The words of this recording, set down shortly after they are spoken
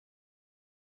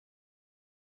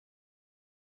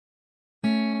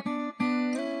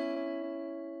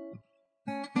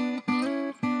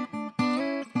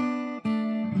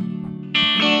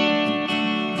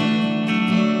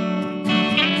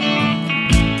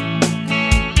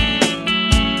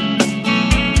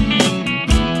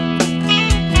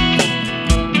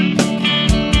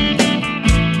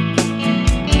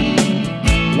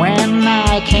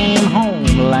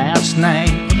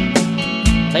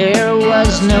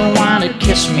was no one to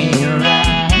kiss me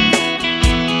right.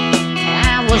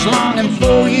 I was longing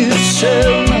for you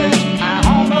so much, I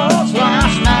almost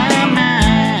lost my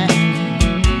mind.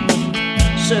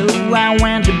 So I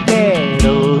went to bed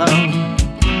alone.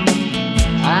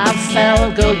 I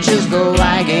felt good just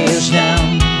like a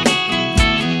stone.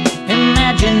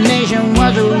 Imagination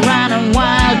was a running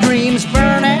wild, dreams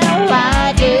burning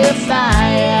like a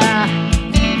fire.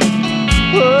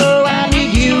 Oh, I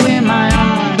need you in my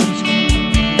arms.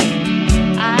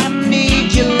 I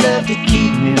need your love to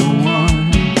keep me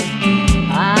warm.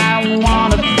 I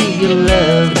wanna feel your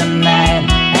love tonight,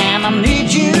 and I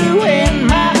need you in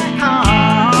my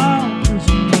arms.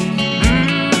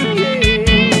 Yeah.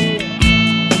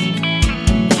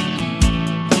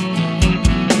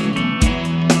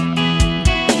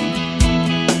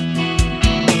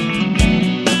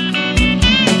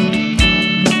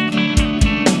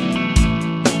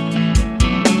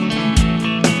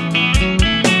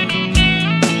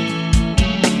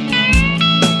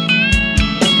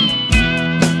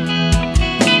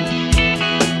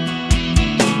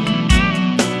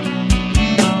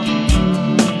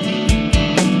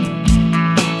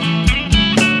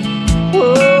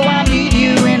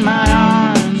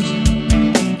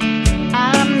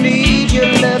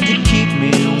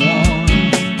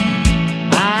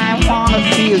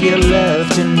 Feel your love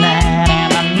tonight,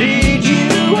 and I need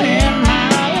you in my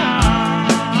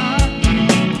arms.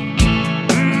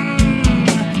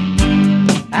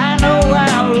 I know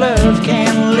our love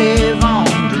can live on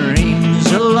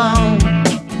dreams alone.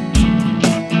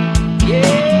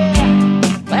 Yeah,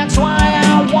 that's why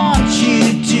I want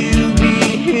you to be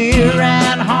here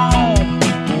at home.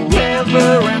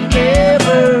 Forever and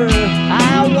ever,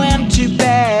 I went to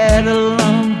bed alone.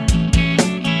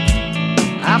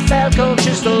 I felt cold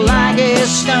just like a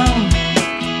stone.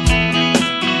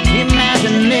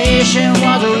 Imagination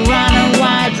was a running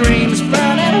wild, dreams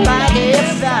burning like a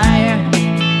fire.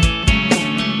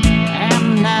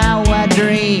 And now our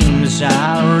dreams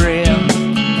are real.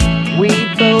 We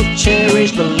both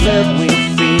cherish the love we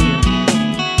feel.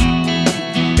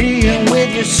 Being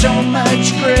with you so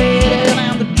much greater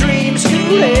than the dreams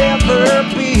could ever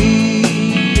be.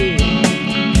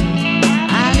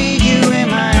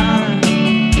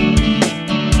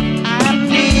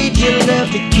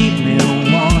 To keep me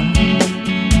warm,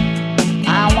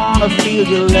 I wanna feel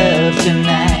your love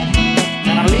tonight,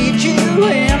 and I need you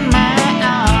in my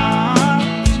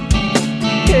arms.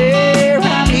 Yeah,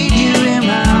 I need you in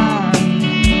my arms.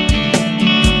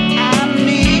 I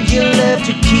need your love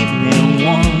to keep me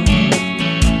warm.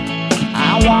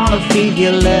 I wanna feel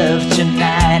your love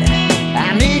tonight.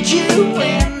 I need you